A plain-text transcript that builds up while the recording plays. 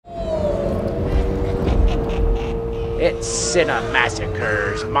It's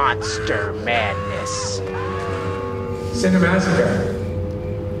Cinemassacre's Monster Madness. Cinemassacre.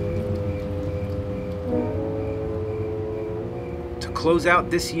 Close out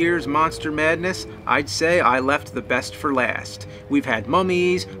this year's Monster Madness, I'd say I left the best for last. We've had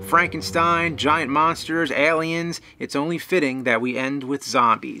mummies, Frankenstein, giant monsters, aliens. It's only fitting that we end with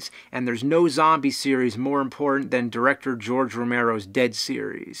zombies. And there's no zombie series more important than director George Romero's Dead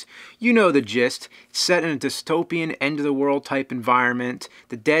series. You know the gist. It's set in a dystopian, end-of-the-world type environment.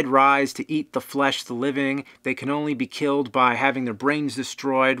 The dead rise to eat the flesh of the living. They can only be killed by having their brains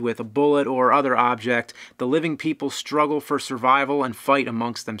destroyed with a bullet or other object. The living people struggle for survival and fight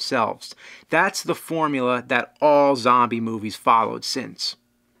amongst themselves. That's the formula that all zombie movies followed since.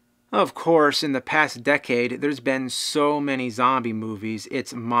 Of course, in the past decade, there's been so many zombie movies,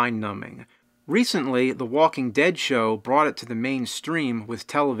 it's mind-numbing. Recently, The Walking Dead show brought it to the mainstream with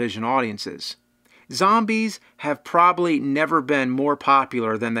television audiences. Zombies have probably never been more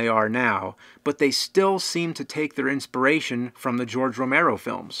popular than they are now, but they still seem to take their inspiration from the George Romero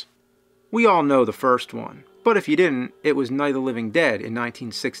films. We all know the first one. But if you didn't, it was Night of the Living Dead in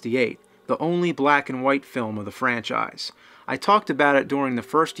 1968, the only black and white film of the franchise. I talked about it during the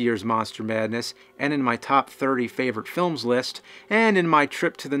first year's Monster Madness, and in my top 30 favorite films list, and in my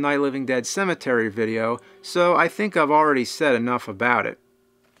trip to the Night of the Living Dead cemetery video, so I think I've already said enough about it.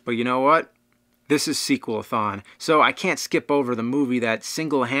 But you know what? This is Sequel-athon, so I can't skip over the movie that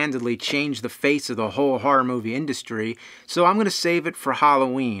single-handedly changed the face of the whole horror movie industry, so I'm going to save it for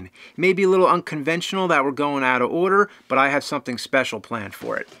Halloween. Maybe a little unconventional that we're going out of order, but I have something special planned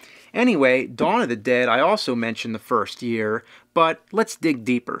for it. Anyway, Dawn of the Dead I also mentioned the first year, but let's dig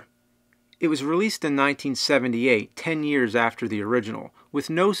deeper. It was released in 1978, 10 years after the original. With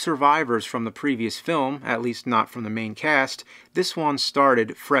no survivors from the previous film, at least not from the main cast, this one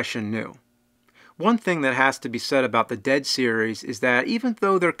started fresh and new. One thing that has to be said about the Dead series is that even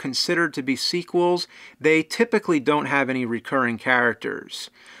though they're considered to be sequels, they typically don't have any recurring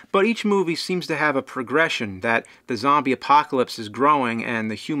characters. But each movie seems to have a progression that the zombie apocalypse is growing and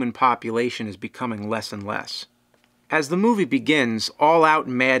the human population is becoming less and less. As the movie begins, all-out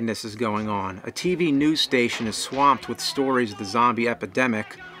madness is going on. A TV news station is swamped with stories of the zombie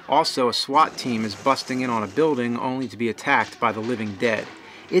epidemic. Also, a SWAT team is busting in on a building only to be attacked by the living dead.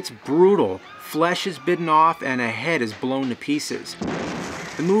 It's brutal. Flesh is bitten off and a head is blown to pieces.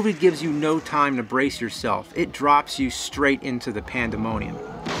 The movie gives you no time to brace yourself. It drops you straight into the pandemonium.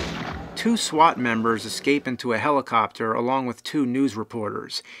 Two SWAT members escape into a helicopter along with two news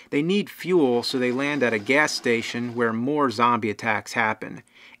reporters. They need fuel, so they land at a gas station where more zombie attacks happen.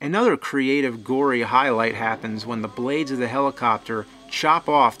 Another creative, gory highlight happens when the blades of the helicopter chop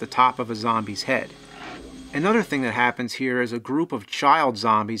off the top of a zombie's head. Another thing that happens here is a group of child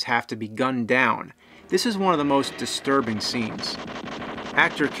zombies have to be gunned down. This is one of the most disturbing scenes.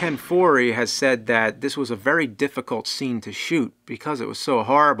 Actor Ken Foree has said that this was a very difficult scene to shoot because it was so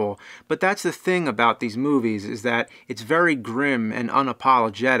horrible, but that's the thing about these movies is that it's very grim and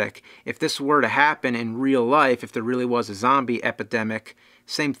unapologetic. If this were to happen in real life, if there really was a zombie epidemic,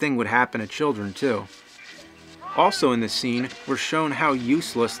 same thing would happen to children too. Also in this scene, we're shown how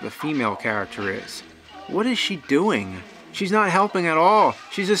useless the female character is. What is she doing? She's not helping at all.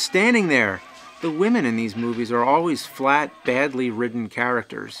 She's just standing there. The women in these movies are always flat, badly written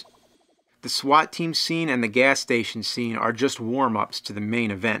characters. The SWAT team scene and the gas station scene are just warm-ups to the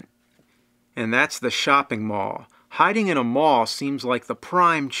main event. And that's the shopping mall. Hiding in a mall seems like the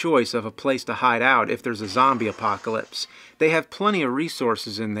prime choice of a place to hide out if there's a zombie apocalypse. They have plenty of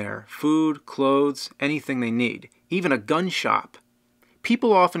resources in there. Food, clothes, anything they need. Even a gun shop.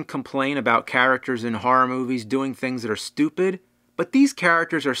 People often complain about characters in horror movies doing things that are stupid, but these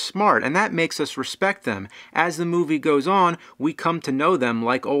characters are smart and that makes us respect them. As the movie goes on, we come to know them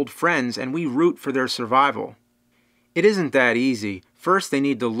like old friends and we root for their survival. It isn't that easy. First, they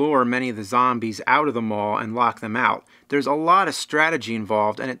need to lure many of the zombies out of the mall and lock them out. There's a lot of strategy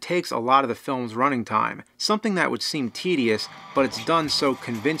involved and it takes a lot of the film's running time, something that would seem tedious, but it's done so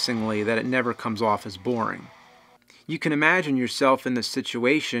convincingly that it never comes off as boring. You can imagine yourself in this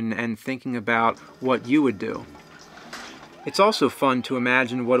situation and thinking about what you would do. It's also fun to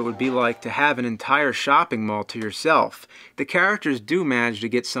imagine what it would be like to have an entire shopping mall to yourself. The characters do manage to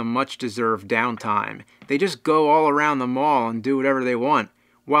get some much-deserved downtime. They just go all around the mall and do whatever they want.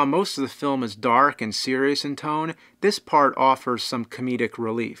 While most of the film is dark and serious in tone, this part offers some comedic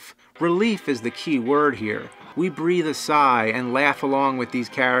relief. Relief is the key word here. We breathe a sigh and laugh along with these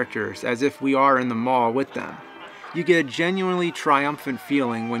characters as if we are in the mall with them. You get a genuinely triumphant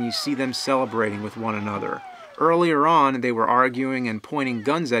feeling when you see them celebrating with one another. Earlier on, they were arguing and pointing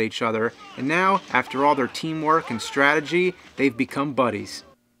guns at each other, and now, after all their teamwork and strategy, they've become buddies.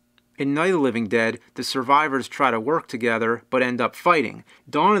 In Night of the Living Dead, the survivors try to work together, but end up fighting.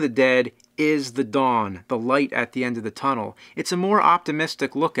 Dawn of the Dead is the dawn, the light at the end of the tunnel. It's a more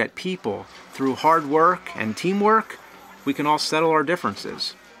optimistic look at people. Through hard work and teamwork, we can all settle our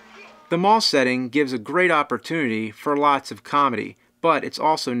differences. The mall setting gives a great opportunity for lots of comedy, but it's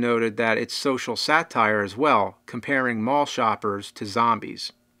also noted that it's social satire as well, comparing mall shoppers to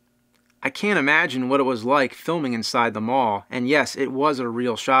zombies. I can't imagine what it was like filming inside the mall, and yes, it was a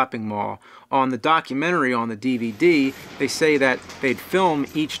real shopping mall. On the documentary on the DVD, they say that they'd film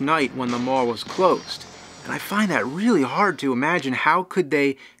each night when the mall was closed. And I find that really hard to imagine. How could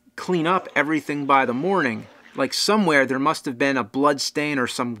they clean up everything by the morning? Like somewhere there must have been a blood stain or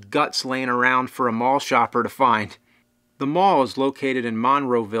some guts laying around for a mall shopper to find. The mall is located in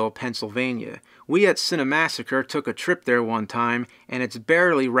Monroeville, Pennsylvania. We at Cinemassacre took a trip there one time, and it's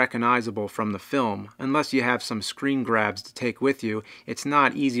barely recognizable from the film. Unless you have some screen grabs to take with you, it's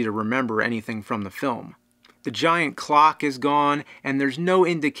not easy to remember anything from the film. The giant clock is gone, and there's no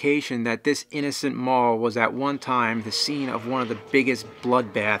indication that this innocent mall was at one time the scene of one of the biggest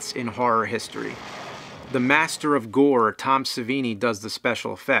bloodbaths in horror history. The master of gore, Tom Savini, does the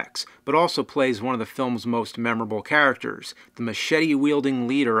special effects, but also plays one of the film's most memorable characters, the machete-wielding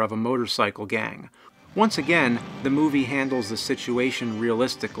leader of a motorcycle gang. Once again, the movie handles the situation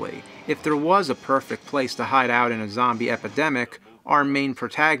realistically. If there was a perfect place to hide out in a zombie epidemic, our main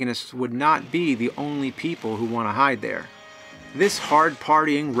protagonists would not be the only people who want to hide there. This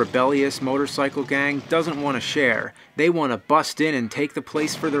hard-partying, rebellious motorcycle gang doesn't want to share. They want to bust in and take the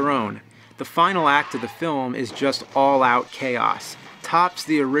place for their own. The final act of the film is just all-out chaos. Tops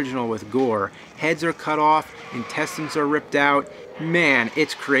the original with gore. Heads are cut off, intestines are ripped out. Man,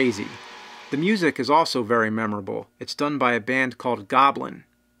 it's crazy. The music is also very memorable. It's done by a band called Goblin.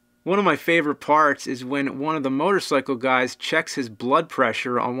 One of my favorite parts is when one of the motorcycle guys checks his blood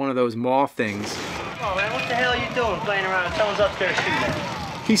pressure on one of those mall things. Oh man, what the hell are you doing playing around? Someone's upstairs shooting at you.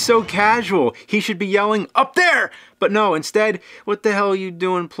 He's so casual. He should be yelling, "Up there!" But no, instead, what the hell are you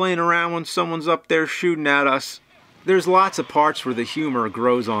doing playing around when someone's up there shooting at us? There's lots of parts where the humor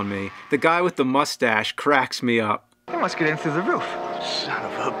grows on me. The guy with the mustache cracks me up. They must get in through the roof. Son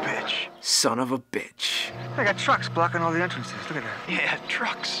of a bitch. Son of a bitch. They got trucks blocking all the entrances. Look at that. Yeah,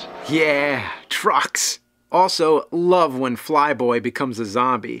 trucks. Yeah, trucks. Also, love when Flyboy becomes a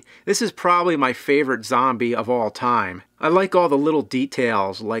zombie. This is probably my favorite zombie of all time. I like all the little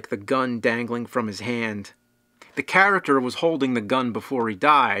details, like the gun dangling from his hand. The character was holding the gun before he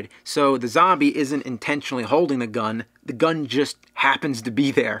died, so the zombie isn't intentionally holding the gun just happens to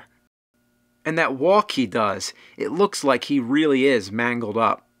be there. And that walk he does, it looks like he really is mangled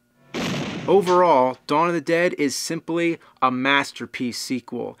up. Overall, Dawn of the Dead is simply a masterpiece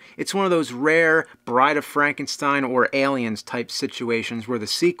sequel. It's one of those rare Bride of Frankenstein or Aliens type situations where the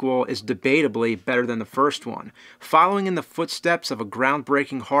sequel is debatably better than the first one. Following in the footsteps of a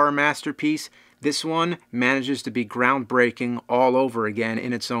groundbreaking horror masterpiece, this one manages to be groundbreaking all over again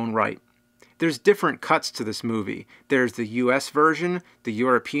in its own right. There's different cuts to this movie. There's the US version, the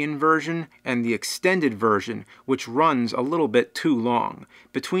European version, and the extended version, which runs a little bit too long.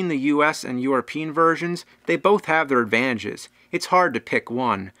 Between the US and European versions, they both have their advantages. It's hard to pick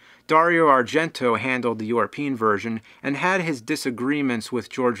one. Dario Argento handled the European version and had his disagreements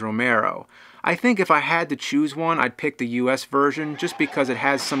with George Romero. I think if I had to choose one, I'd pick the US version just because it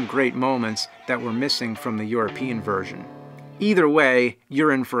has some great moments that were missing from the European version. Either way,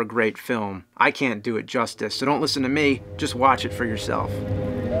 you're in for a great film. I can't do it justice, so don't listen to me, just watch it for yourself.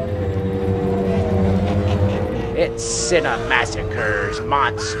 It's Cinemassacre's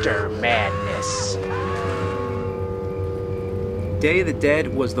Monster Madness. Day of the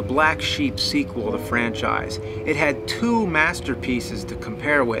Dead was the black sheep sequel to the franchise. It had two masterpieces to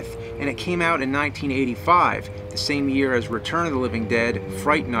compare with, and it came out in 1985, the same year as Return of the Living Dead,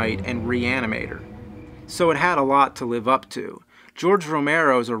 Fright Night, and Reanimator. So it had a lot to live up to. George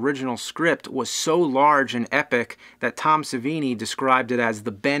Romero's original script was so large and epic that Tom Savini described it as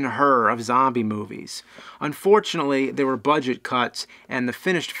the Ben-Hur of zombie movies. Unfortunately, there were budget cuts, and the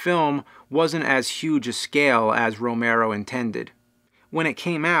finished film wasn't as huge a scale as Romero intended. When it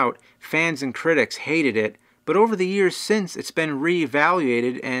came out, fans and critics hated it, but over the years since, it's been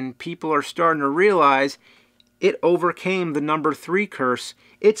reevaluated and people are starting to realize it overcame the number 3 curse.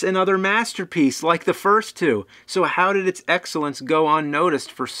 It's another masterpiece like the first two. So how did its excellence go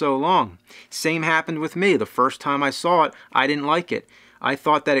unnoticed for so long? Same happened with me. The first time I saw it, I didn't like it. I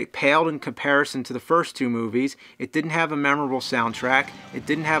thought that it paled in comparison to the first two movies. It didn't have a memorable soundtrack. It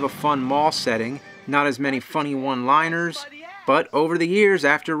didn't have a fun mall setting. Not as many funny one-liners, but over the years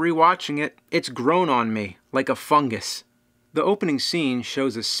after rewatching it, it's grown on me like a fungus. The opening scene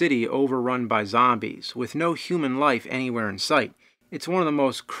shows a city overrun by zombies, with no human life anywhere in sight. It's one of the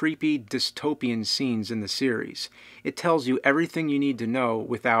most creepy, dystopian scenes in the series. It tells you everything you need to know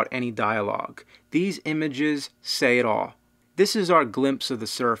without any dialogue. These images say it all. This is our glimpse of the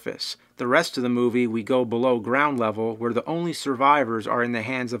surface. The rest of the movie, we go below ground level, where the only survivors are in the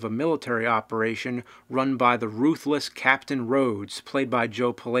hands of a military operation run by the ruthless Captain Rhodes, played by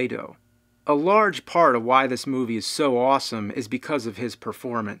Joe Pilato. A large part of why this movie is so awesome is because of his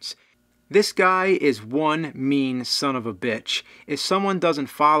performance. This guy is one mean son of a bitch. If someone doesn't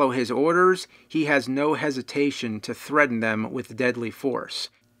follow his orders, he has no hesitation to threaten them with deadly force.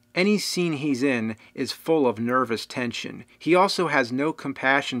 Any scene he's in is full of nervous tension. He also has no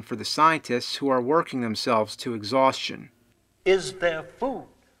compassion for the scientists who are working themselves to exhaustion. Is there food?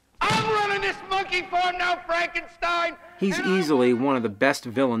 I'm running this monkey farm now, Frankenstein! He's easily one of the best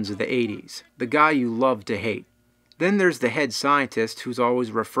villains of the 80s, the guy you love to hate. Then there's the head scientist, who's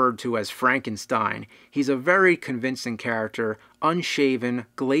always referred to as Frankenstein. He's a very convincing character, unshaven,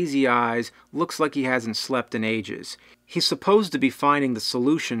 glazy eyes, looks like he hasn't slept in ages. He's supposed to be finding the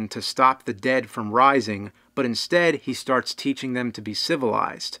solution to stop the dead from rising, but instead he starts teaching them to be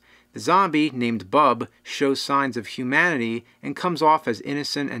civilized. The zombie, named Bub, shows signs of humanity and comes off as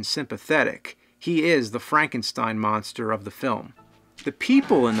innocent and sympathetic. He is the Frankenstein monster of the film. The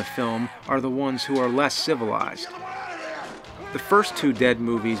people in the film are the ones who are less civilized. The first two Dead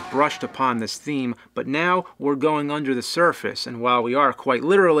movies brushed upon this theme, but now we're going under the surface, and while we are quite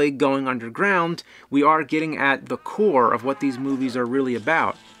literally going underground, we are getting at the core of what these movies are really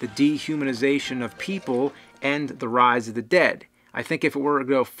about, the dehumanization of people and the rise of the dead. I think if it were to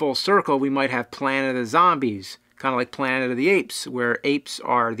go full circle, we might have Planet of the Zombies, kind of like Planet of the Apes, where apes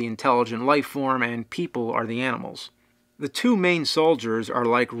are the intelligent life form and people are the animals. The two main soldiers are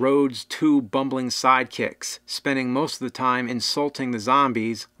like Rhodes' two bumbling sidekicks, spending most of the time insulting the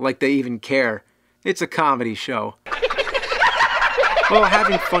zombies like they even care. It's a comedy show. Well,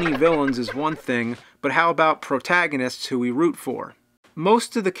 having funny villains is one thing, but how about protagonists who we root for?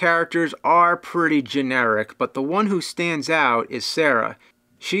 Most of the characters are pretty generic, but the one who stands out is Sarah.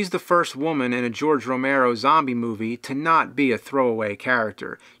 She's the first woman in a George Romero zombie movie to not be a throwaway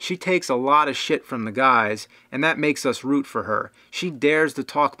character. She takes a lot of shit from the guys, and that makes us root for her. She dares to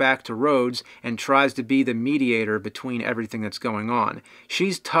talk back to Rhodes and tries to be the mediator between everything that's going on.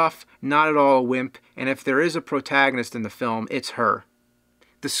 She's tough, not at all a wimp, and if there is a protagonist in the film, it's her.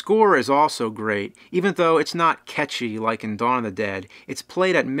 The score is also great, even though it's not catchy like in Dawn of the Dead. It's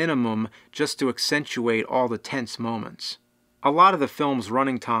played at minimum just to accentuate all the tense moments. A lot of the film's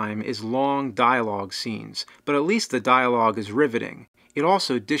running time is long dialogue scenes, but at least the dialogue is riveting. It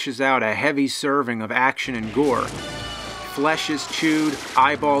also dishes out a heavy serving of action and gore. Flesh is chewed,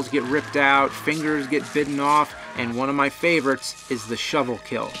 eyeballs get ripped out, fingers get bitten off, and one of my favorites is the shovel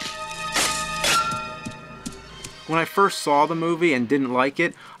kill. When I first saw the movie and didn't like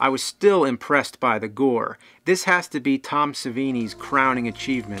it, I was still impressed by the gore. This has to be Tom Savini's crowning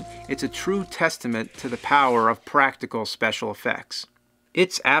achievement. It's a true testament to the power of practical special effects.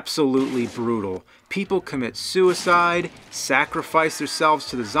 It's absolutely brutal. People commit suicide, sacrifice themselves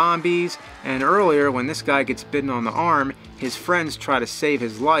to the zombies, and earlier when this guy gets bitten on the arm, his friends try to save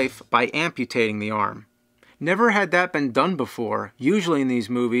his life by amputating the arm. Never had that been done before. Usually in these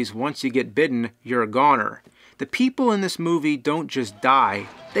movies, once you get bitten, you're a goner. The people in this movie don't just die,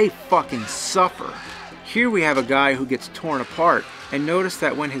 they fucking suffer. Here we have a guy who gets torn apart, and notice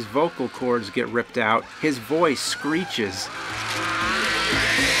that when his vocal cords get ripped out, his voice screeches.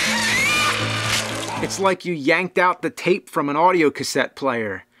 It's like you yanked out the tape from an audio cassette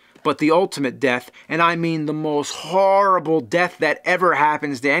player. But the ultimate death, and I mean the most horrible death that ever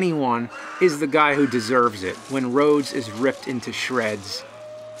happens to anyone, is the guy who deserves it, when Rhodes is ripped into shreds.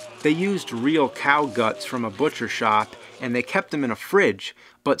 They used real cow guts from a butcher shop, and they kept them in a fridge,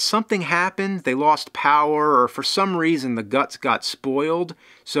 but something happened, they lost power, or for some reason the guts got spoiled,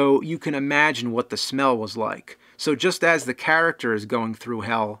 so you can imagine what the smell was like. So just as the character is going through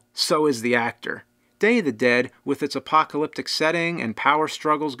hell, so is the actor. Day of the Dead, with its apocalyptic setting and power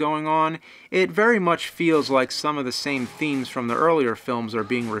struggles going on, it very much feels like some of the same themes from the earlier films are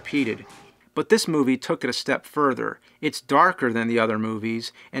being repeated. But this movie took it a step further. It's darker than the other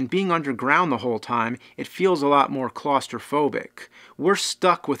movies, and being underground the whole time, it feels a lot more claustrophobic. We're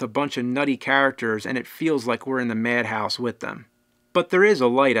stuck with a bunch of nutty characters, and it feels like we're in the madhouse with them. But there is a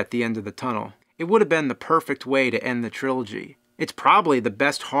light at the end of the tunnel. It would have been the perfect way to end the trilogy. It's probably the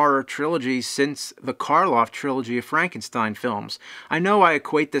best horror trilogy since the Karloff trilogy of Frankenstein films. I know I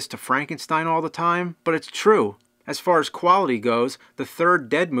equate this to Frankenstein all the time, but it's true. As far as quality goes, the third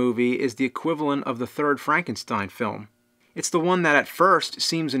Dead movie is the equivalent of the third Frankenstein film. It's the one that at first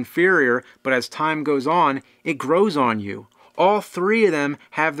seems inferior, but as time goes on, it grows on you. All three of them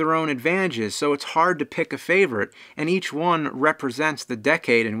have their own advantages, so it's hard to pick a favorite, and each one represents the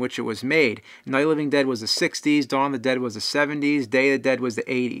decade in which it was made. Night of the Living Dead was the 60s, Dawn of the Dead was the 70s, Day of the Dead was the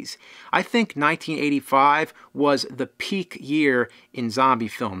 80s. I think 1985 was the peak year in zombie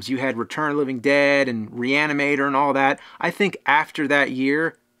films. You had Return of the Living Dead and Reanimator and all that. I think after that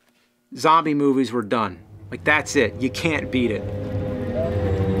year, zombie movies were done. Like, that's it. You can't beat it.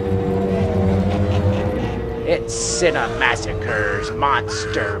 It's Cinemassacre's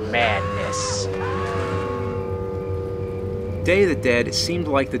Monster Madness. Day of the Dead seemed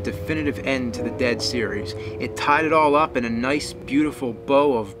like the definitive end to the Dead series. It tied it all up in a nice, beautiful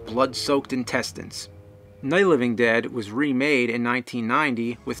bow of blood-soaked intestines. Night of the Living Dead was remade in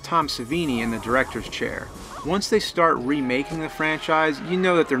 1990 with Tom Savini in the director's chair. Once they start remaking the franchise, you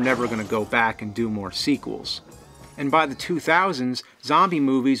know that they're never going to go back and do more sequels. And by the 2000s, zombie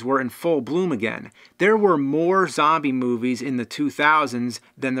movies were in full bloom again. There were more zombie movies in the 2000s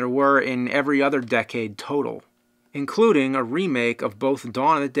than there were in every other decade total, including a remake of both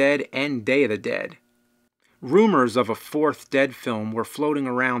Dawn of the Dead and Day of the Dead. Rumors of a fourth Dead film were floating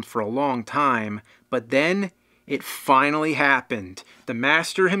around for a long time, but then it finally happened. The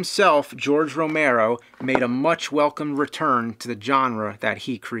master himself, George Romero, made a much welcomed return to the genre that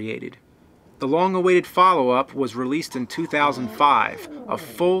he created. The long-awaited follow-up was released in 2005, a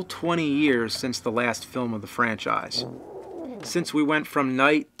full 20 years since the last film of the franchise. Since we went from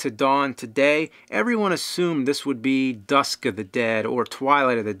night to dawn to day, everyone assumed this would be Dusk of the Dead or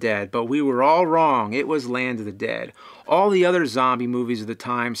Twilight of the Dead, but we were all wrong. It was Land of the Dead. All the other zombie movies of the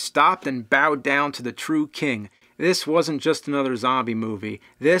time stopped and bowed down to the true king. This wasn't just another zombie movie.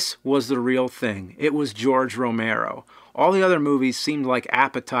 This was the real thing. It was George Romero. All the other movies seemed like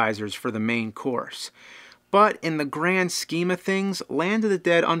appetizers for the main course. But in the grand scheme of things, Land of the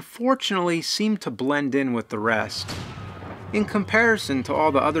Dead unfortunately seemed to blend in with the rest. In comparison to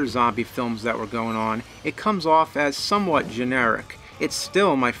all the other zombie films that were going on, it comes off as somewhat generic. It's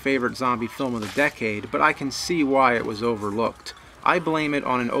still my favorite zombie film of the decade, but I can see why it was overlooked. I blame it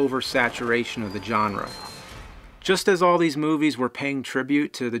on an oversaturation of the genre. Just as all these movies were paying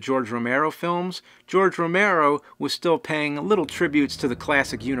tribute to the George Romero films, George Romero was still paying little tributes to the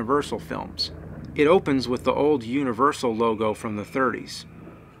classic Universal films. It opens with the old Universal logo from the 30s.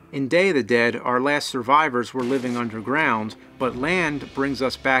 In Day of the Dead, our last survivors were living underground, but land brings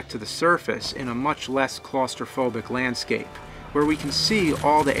us back to the surface in a much less claustrophobic landscape, where we can see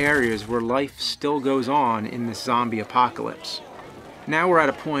all the areas where life still goes on in this zombie apocalypse. Now we're at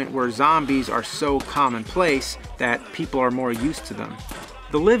a point where zombies are so commonplace that people are more used to them.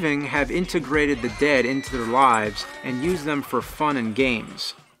 The living have integrated the dead into their lives and use them for fun and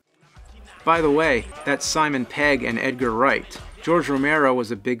games. By the way, that's Simon Pegg and Edgar Wright. George Romero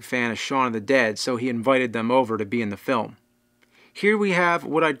was a big fan of Shaun of the Dead, so he invited them over to be in the film. Here we have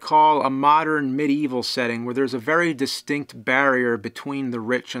what I'd call a modern medieval setting where there's a very distinct barrier between the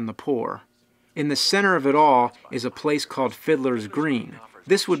rich and the poor. In the center of it all is a place called Fiddler's Green.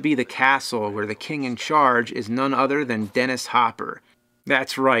 This would be the castle where the king in charge is none other than Dennis Hopper.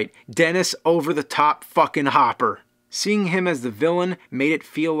 That's right, Dennis over-the-top fucking Hopper. Seeing him as the villain made it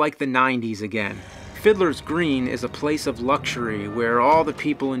feel like the 90s again. Fiddler's Green is a place of luxury where all the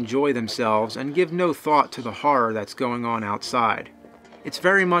people enjoy themselves and give no thought to the horror that's going on outside. It's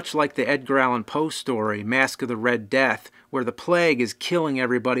very much like the Edgar Allan Poe story, Mask of the Red Death, where the plague is killing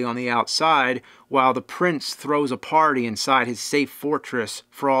everybody on the outside while the prince throws a party inside his safe fortress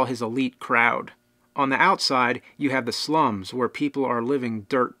for all his elite crowd. On the outside, you have the slums, where people are living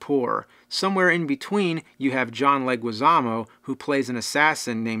dirt poor. Somewhere in between, you have John Leguizamo, who plays an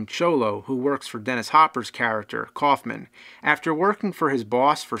assassin named Cholo, who works for Dennis Hopper's character, Kaufman. After working for his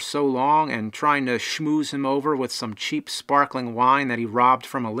boss for so long and trying to schmooze him over with some cheap sparkling wine that he robbed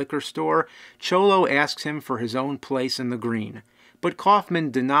from a liquor store, Cholo asks him for his own place in the green. But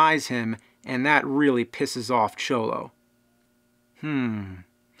Kaufman denies him, and that really pisses off Cholo.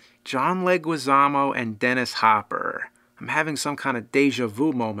 John Leguizamo and Dennis Hopper. I'm having some kind of deja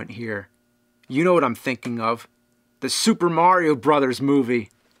vu moment here. You know what I'm thinking of. The Super Mario Brothers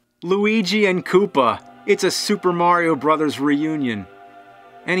movie. Luigi and Koopa. It's a Super Mario Brothers reunion.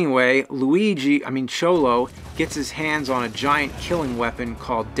 Anyway, Cholo gets his hands on a giant killing weapon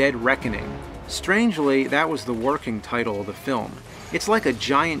called Dead Reckoning. Strangely, that was the working title of the film. It's like a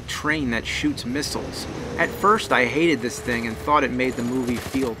giant train that shoots missiles. At first I hated this thing and thought it made the movie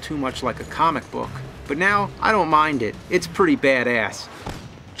feel too much like a comic book, but now I don't mind it. It's pretty badass.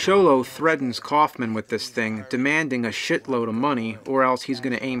 Cholo threatens Kaufman with this thing, demanding a shitload of money, or else he's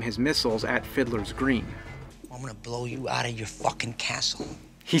gonna aim his missiles at Fiddler's Green. I'm gonna blow you out of your fucking castle.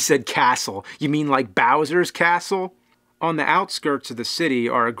 He said castle. You mean like Bowser's castle? On the outskirts of the city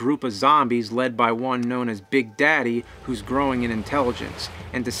are a group of zombies led by one known as Big Daddy, who's growing in intelligence,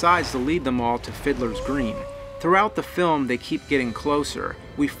 and decides to lead them all to Fiddler's Green. Throughout the film, they keep getting closer.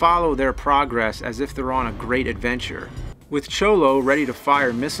 We follow their progress as if they're on a great adventure. With Cholo ready to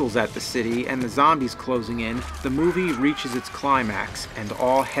fire missiles at the city and the zombies closing in, the movie reaches its climax and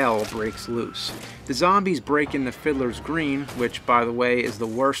all hell breaks loose. The zombies break into Fiddler's Green, which, by the way, is the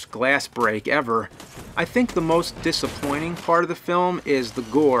worst glass break ever. I think the most disappointing part of the film is the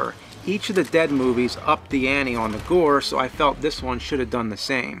gore. Each of the Dead movies upped the ante on the gore, so I felt this one should have done the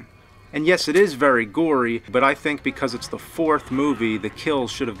same. And yes, it is very gory, but I think because it's the fourth movie, the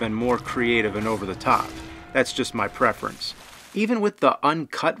kills should have been more creative and over the top. That's just my preference. Even with the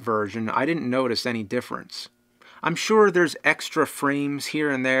uncut version, I didn't notice any difference. I'm sure there's extra frames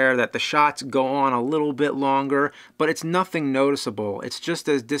here and there that the shots go on a little bit longer, but it's nothing noticeable. It's just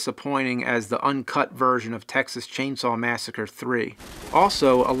as disappointing as the uncut version of Texas Chainsaw Massacre 3.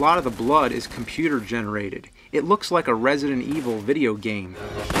 Also, a lot of the blood is computer generated. It looks like a Resident Evil video game.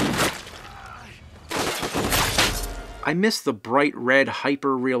 I miss the bright red,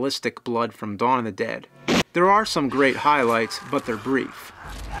 hyper-realistic blood from Dawn of the Dead. There are some great highlights, but they're brief.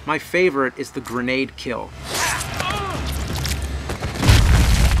 My favorite is the grenade kill.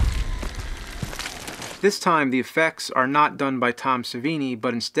 This time, the effects are not done by Tom Savini,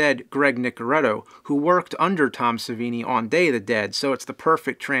 but instead Greg Nicoretto, who worked under Tom Savini on Day of the Dead, so it's the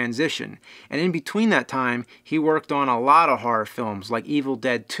perfect transition. And in between that time, he worked on a lot of horror films like Evil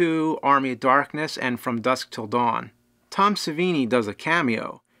Dead 2, Army of Darkness, and From Dusk Till Dawn. Tom Savini does a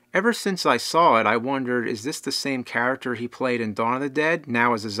cameo. Ever since I saw it, I wondered, is this the same character he played in Dawn of the Dead,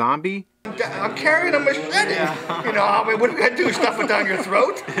 now as a zombie? I'm carrying a machete. You know, I mean, what are we going to do? Stuff it down your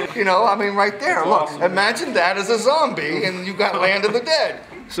throat? You know, I mean, right there. Look, imagine that as a zombie, and you got Land of the Dead.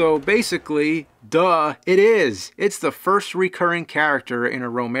 So basically, duh, it is. It's the first recurring character in a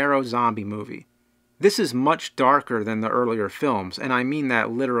Romero zombie movie. This is much darker than the earlier films, and I mean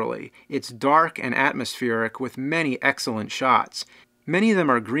that literally. It's dark and atmospheric with many excellent shots. Many of them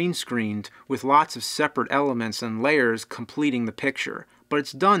are green screened with lots of separate elements and layers completing the picture, but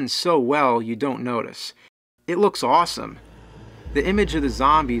it's done so well you don't notice. It looks awesome. The image of the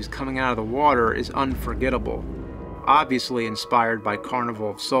zombies coming out of the water is unforgettable, obviously inspired by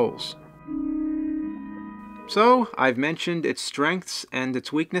Carnival of Souls. So, I've mentioned its strengths and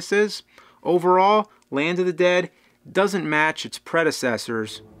its weaknesses. Overall, Land of the Dead doesn't match its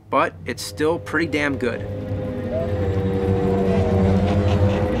predecessors, but it's still pretty damn good.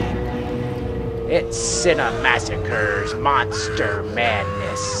 It's Cinemassacre's Monster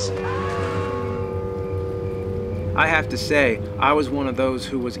Madness. I have to say, I was one of those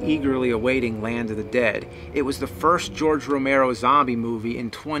who was eagerly awaiting Land of the Dead. It was the first George Romero zombie movie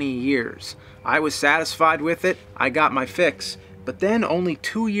in 20 years. I was satisfied with it, I got my fix. But then, only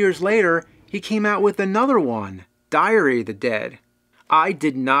 2 years later, he came out with another one, Diary of the Dead. I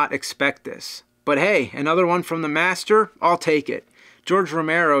did not expect this. But hey, another one from the master, I'll take it. George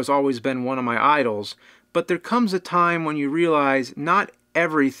Romero's always been one of my idols, but there comes a time when you realize not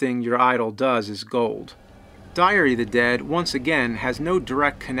everything your idol does is gold. Diary of the Dead, once again, has no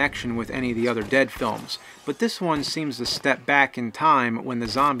direct connection with any of the other Dead films, but this one seems to step back in time when the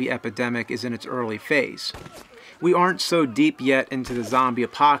zombie epidemic is in its early phase. We aren't so deep yet into the zombie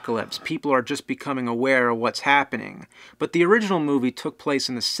apocalypse, people are just becoming aware of what's happening. But the original movie took place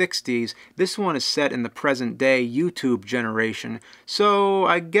in the 60s, this one is set in the present day YouTube generation, so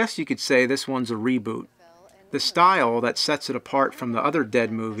I guess you could say this one's a reboot. The style that sets it apart from the other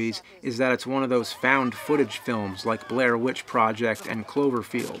Dead movies is that it's one of those found footage films like Blair Witch Project and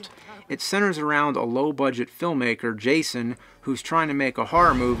Cloverfield. It centers around a low-budget filmmaker, Jason, who's trying to make a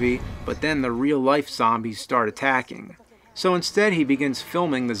horror movie, but then the real-life zombies start attacking. So instead he begins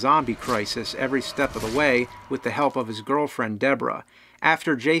filming the zombie crisis every step of the way with the help of his girlfriend, Deborah.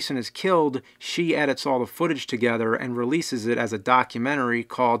 After Jason is killed, she edits all the footage together and releases it as a documentary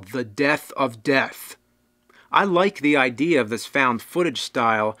called The Death of Death. I like the idea of this found footage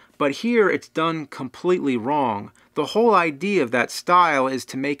style, but here it's done completely wrong. The whole idea of that style is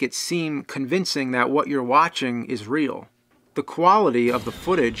to make it seem convincing that what you're watching is real. The quality of the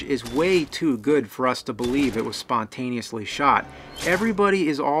footage is way too good for us to believe it was spontaneously shot. Everybody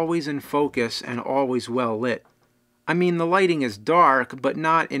is always in focus and always well lit. I mean, the lighting is dark, but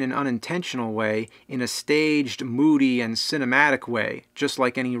not in an unintentional way, in a staged, moody, and cinematic way, just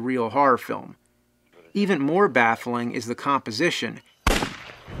like any real horror film. Even more baffling is the composition.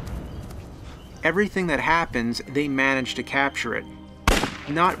 Everything that happens, they manage to capture it.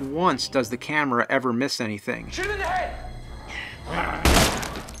 Not once does the camera ever miss anything. Shoot him in the head!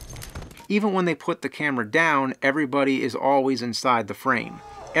 Even when they put the camera down, everybody is always inside the frame.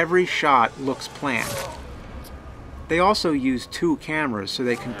 Every shot looks planned. They also use 2 cameras so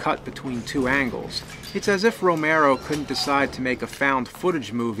they can cut between 2 angles. It's as if Romero couldn't decide to make a found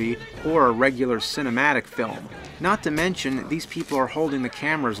footage movie or a regular cinematic film. Not to mention, these people are holding the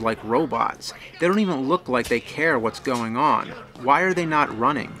cameras like robots. They don't even look like they care what's going on. Why are they not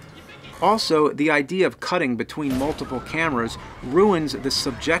running? Also, the idea of cutting between multiple cameras ruins the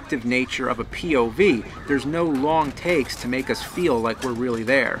subjective nature of a POV. There's no long takes to make us feel like we're really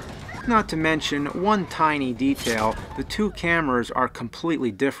there. Not to mention, one tiny detail, the 2 cameras are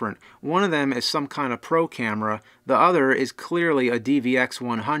completely different. One of them is some kind of pro camera, the other is clearly a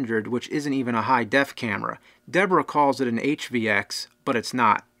DVX-100, which isn't even a high-def camera. Deborah calls it an HVX, but it's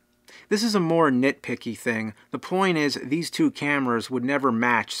not. This is a more nitpicky thing. The point is, these 2 cameras would never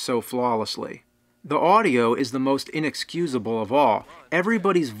match so flawlessly. The audio is the most inexcusable of all.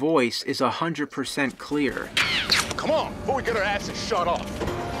 Everybody's voice is 100% clear. Come on, before we get our asses shut off.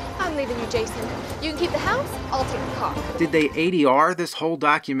 I'm leaving you, Jason. You can keep the house, I'll take the car. Did they ADR this whole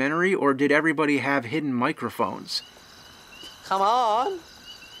documentary, or did everybody have hidden microphones? Come on.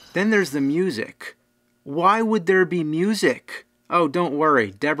 Then there's the music. Why would there be music? Oh, don't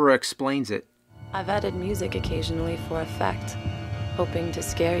worry, Deborah explains it. I've added music occasionally for effect, hoping to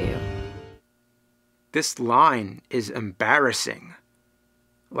scare you. This line is embarrassing.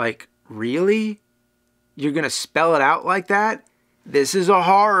 Like, really? You're gonna spell it out like that? This is a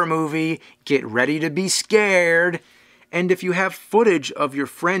horror movie. Get ready to be scared. And if you have footage of your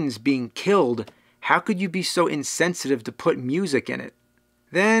friends being killed, how could you be so insensitive to put music in it?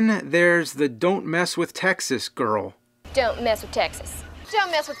 Then there's the "Don't Mess with Texas" girl. Don't mess with Texas. Don't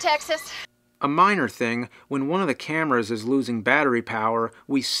mess with Texas. A minor thing, when one of the cameras is losing battery power,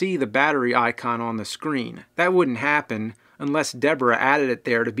 we see the battery icon on the screen. That wouldn't happen unless Deborah added it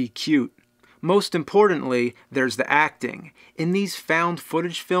there to be cute. Most importantly, there's the acting. In these found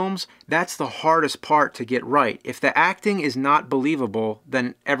footage films, that's the hardest part to get right. If the acting is not believable,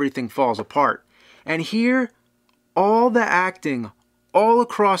 then everything falls apart. And here, all the acting, all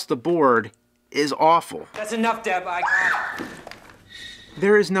across the board, is awful. That's enough, Deb. I got it.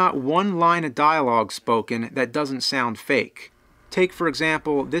 There is not one line of dialogue spoken that doesn't sound fake. Take, for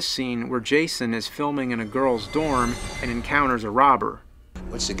example, this scene where Jason is filming in a girl's dorm and encounters a robber.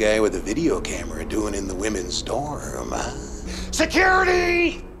 What's the guy with the video camera doing in the women's dorm, huh?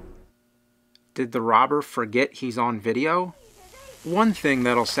 Security! Did the robber forget he's on video? One thing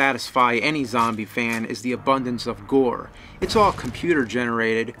that'll satisfy any zombie fan is the abundance of gore. It's all computer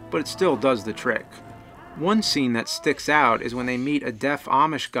generated, but it still does the trick. One scene that sticks out is when they meet a deaf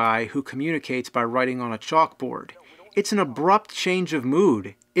Amish guy who communicates by writing on a chalkboard. It's an abrupt change of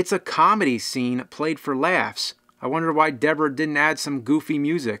mood. It's a comedy scene played for laughs. I wonder why Deborah didn't add some goofy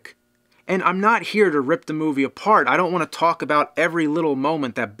music. And I'm not here to rip the movie apart. I don't want to talk about every little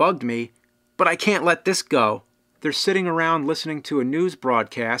moment that bugged me, but I can't let this go. They're sitting around listening to a news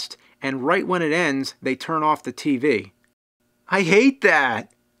broadcast, and right when it ends, they turn off the TV. I hate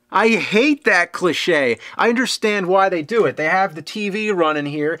that. I hate that cliche. I understand why they do it. They have the TV running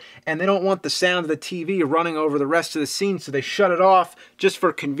here, and they don't want the sound of the TV running over the rest of the scene, so they shut it off just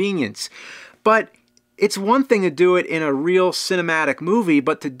for convenience. But it's one thing to do it in a real cinematic movie,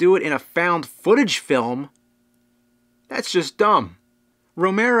 but to do it in a found footage film, that's just dumb.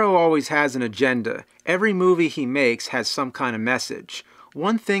 Romero always has an agenda. Every movie he makes has some kind of message.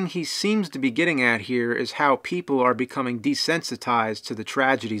 One thing he seems to be getting at here is how people are becoming desensitized to the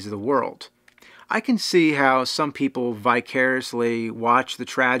tragedies of the world. I can see how some people vicariously watch the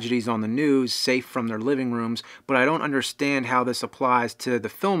tragedies on the news safe from their living rooms, but I don't understand how this applies to the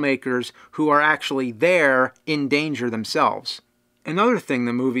filmmakers who are actually there in danger themselves. Another thing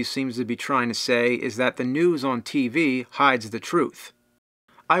the movie seems to be trying to say is that the news on TV hides the truth.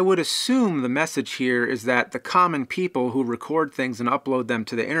 I would assume the message here is that the common people who record things and upload them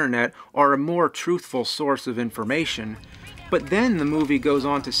to the internet are a more truthful source of information, but then the movie goes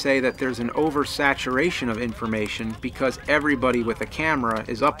on to say that there's an oversaturation of information because everybody with a camera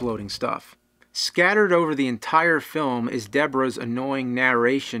is uploading stuff. Scattered over the entire film is Deborah's annoying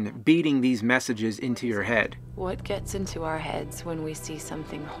narration beating these messages into your head. What gets into our heads when we see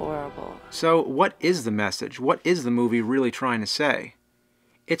something horrible? So what is the message? What is the movie really trying to say?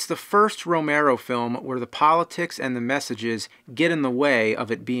 It's the first Romero film where the politics and the messages get in the way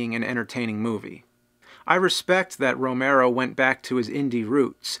of it being an entertaining movie. I respect that Romero went back to his indie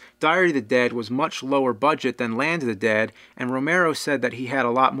roots. Diary of the Dead was much lower budget than Land of the Dead, and Romero said that he had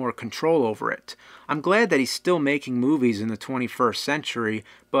a lot more control over it. I'm glad that he's still making movies in the 21st century,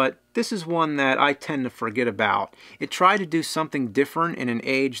 but this is one that I tend to forget about. It tried to do something different in an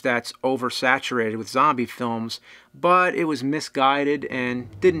age that's oversaturated with zombie films, but it was misguided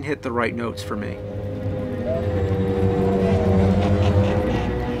and didn't hit the right notes for me.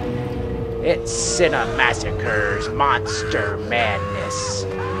 It's Cinemassacre's Monster Madness.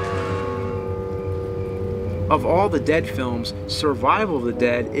 Of all the Dead films, Survival of the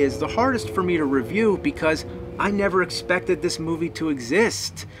Dead is the hardest for me to review because I never expected this movie to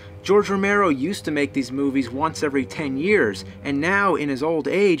exist. George Romero used to make these movies once every 10 years, and now in his old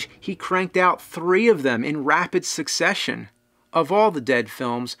age, he cranked out 3 of them in rapid succession. Of all the Dead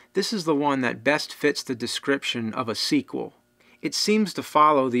films, this is the one that best fits the description of a sequel. It seems to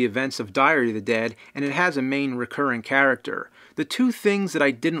follow the events of Diary of the Dead, and it has a main recurring character. The 2 things that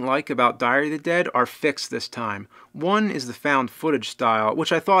I didn't like about Diary of the Dead are fixed this time. One is the found footage style,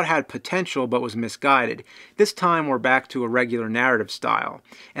 which I thought had potential but was misguided. This time we're back to a regular narrative style.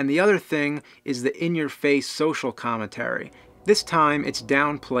 And the other thing is the in-your-face social commentary. This time it's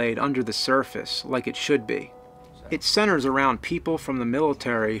downplayed under the surface, like it should be. It centers around people from the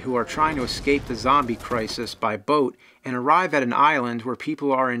military who are trying to escape the zombie crisis by boat and arrive at an island where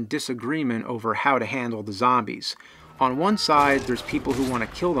people are in disagreement over how to handle the zombies. On one side, there's people who want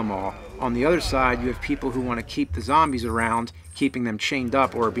to kill them all. On the other side, you have people who want to keep the zombies around, keeping them chained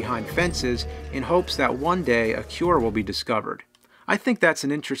up or behind fences, in hopes that one day a cure will be discovered. I think that's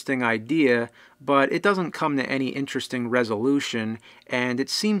an interesting idea, but it doesn't come to any interesting resolution, and it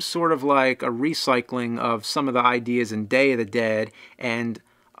seems sort of like a recycling of some of the ideas in Day of the Dead and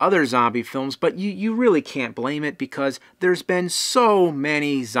other zombie films, but you really can't blame it because there's been so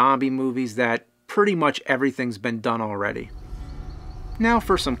many zombie movies that pretty much everything's been done already. Now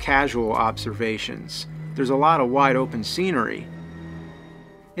for some casual observations. There's a lot of wide open scenery.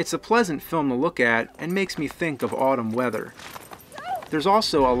 It's a pleasant film to look at and makes me think of autumn weather. There's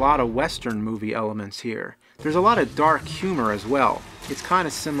also a lot of Western movie elements here. There's a lot of dark humor as well. It's kind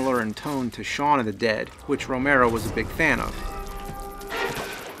of similar in tone to Shaun of the Dead, which Romero was a big fan of.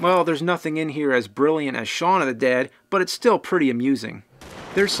 Well, there's nothing in here as brilliant as Shaun of the Dead, but it's still pretty amusing.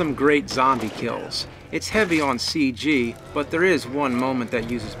 There's some great zombie kills. It's heavy on CG, but there is one moment that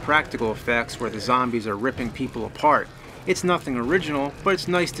uses practical effects where the zombies are ripping people apart. It's nothing original, but it's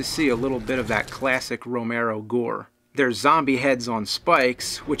nice to see a little bit of that classic Romero gore. There's zombie heads on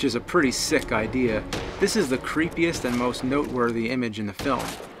spikes, which is a pretty sick idea. This is the creepiest and most noteworthy image in the film.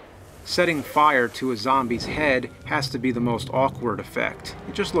 Setting fire to a zombie's head has to be the most awkward effect.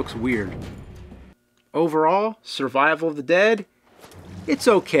 It just looks weird. Overall, Survival of the Dead? It's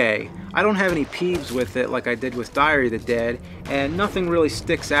okay. I don't have any peeves with it like I did with Diary of the Dead, and nothing really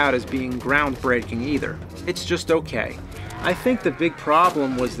sticks out as being groundbreaking either. It's just okay. I think the big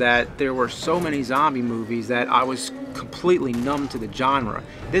problem was that there were so many zombie movies that I was completely numb to the genre.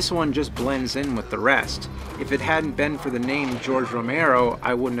 This one just blends in with the rest. If it hadn't been for the name George Romero,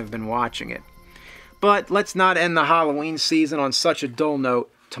 I wouldn't have been watching it. But let's not end the Halloween season on such a dull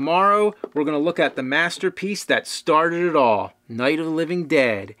note. Tomorrow, we're going to look at the masterpiece that started it all, Night of the Living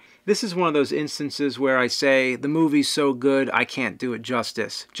Dead. This is one of those instances where I say, the movie's so good, I can't do it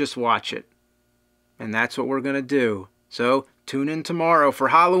justice. Just watch it. And that's what we're going to do. So, tune in tomorrow for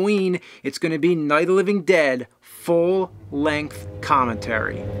Halloween. It's going to be Night of the Living Dead, full-length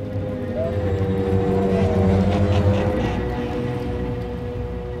commentary.